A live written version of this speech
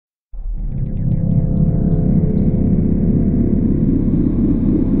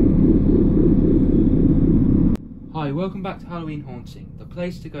welcome back to Halloween Haunting, the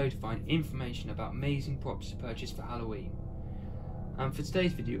place to go to find information about amazing props to purchase for Halloween. And for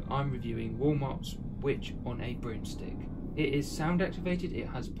today's video, I'm reviewing Walmart's Witch on a Broomstick. It is sound activated, it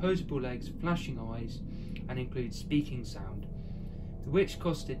has posable legs, flashing eyes, and includes speaking sound. The Witch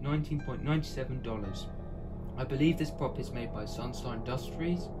costed $19.97. I believe this prop is made by Sunshine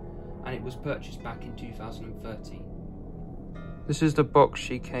Industries, and it was purchased back in 2013. This is the box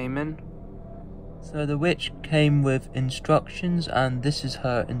she came in. So the Witch came with instructions, and this is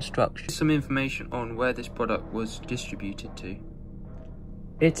her instructions. Some information on where this product was distributed to.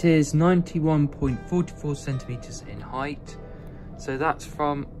 It is 91.44 centimeters in height, so that's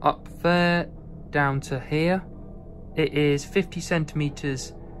from up there down to here. It is 50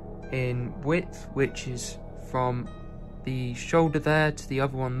 centimeters in width, which is from the shoulder there to the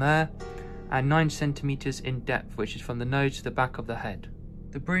other one there, and 9 centimeters in depth, which is from the nose to the back of the head.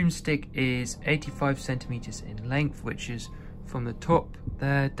 The broomstick is 85 centimeters in length, which is from the top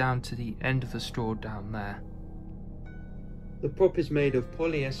there down to the end of the straw down there. The prop is made of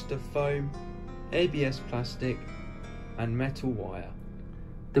polyester foam, ABS plastic, and metal wire.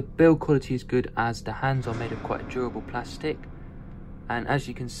 The build quality is good as the hands are made of quite a durable plastic, and as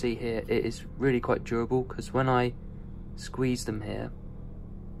you can see here, it is really quite durable because when I squeeze them here,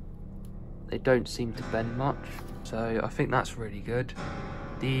 they don't seem to bend much, so I think that's really good.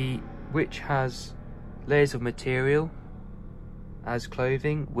 The Witch has layers of material as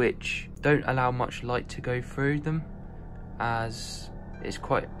clothing which don't allow much light to go through them, as it's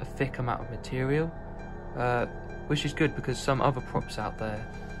quite a thick amount of material, which is good because some other props out there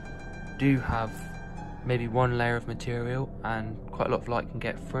do have maybe one layer of material and quite a lot of light can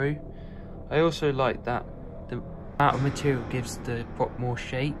get through. I also like that the amount of material gives the prop more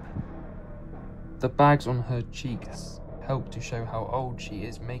shape. The bags on her cheeks help to show how old she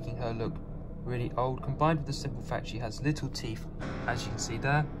is, making her look really old, combined with the simple fact she has little teeth, as you can see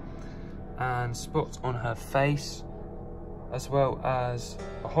there, and spots on her face, as well as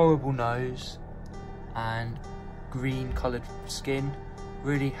a horrible nose and green coloured skin.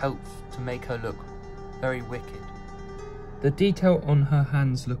 Really helps to make her look very wicked. The detail on her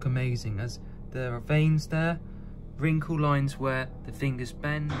hands look amazing, as there are veins there, wrinkle lines where the fingers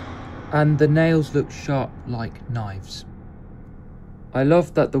bend, and the nails look sharp like knives. I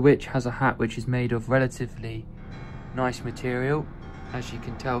love that the Witch has a hat which is made of relatively nice material. As you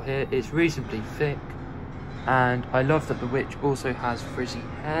can tell here, it's reasonably thick, and I love that the Witch also has frizzy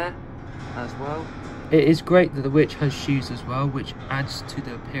hair as well. It is great that the Witch has shoes as well, which adds to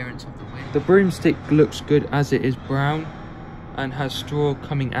the appearance of the Witch. The broomstick looks good as it is brown and has straw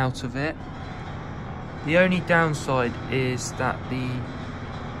coming out of it. The only downside is that the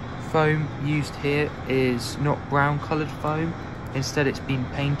foam used here is not brown coloured foam, instead it's been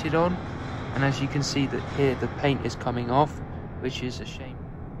painted on, and as you can see that here the paint is coming off, which is a shame.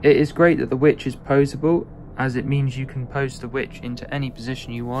 It is great that the Witch is posable, as it means you can pose the Witch into any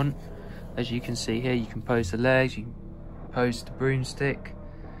position you want. As you can see here, you can pose the legs, you can pose the broomstick,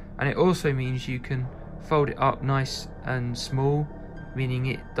 and it also means you can fold it up nice and small, meaning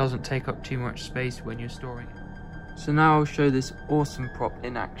it doesn't take up too much space when you're storing it. So now I'll show this awesome prop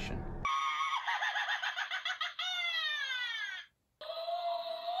in action.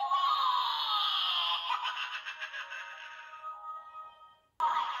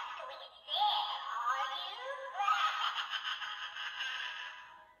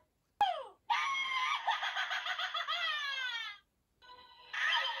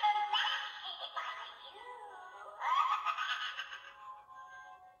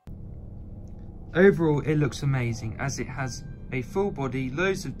 Overall, it looks amazing as it has a full body,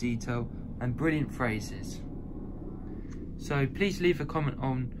 loads of detail, and brilliant phrases. So please leave a comment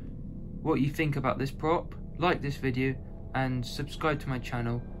on what you think about this prop, like this video, and subscribe to my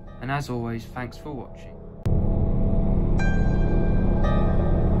channel. And as always, thanks for watching.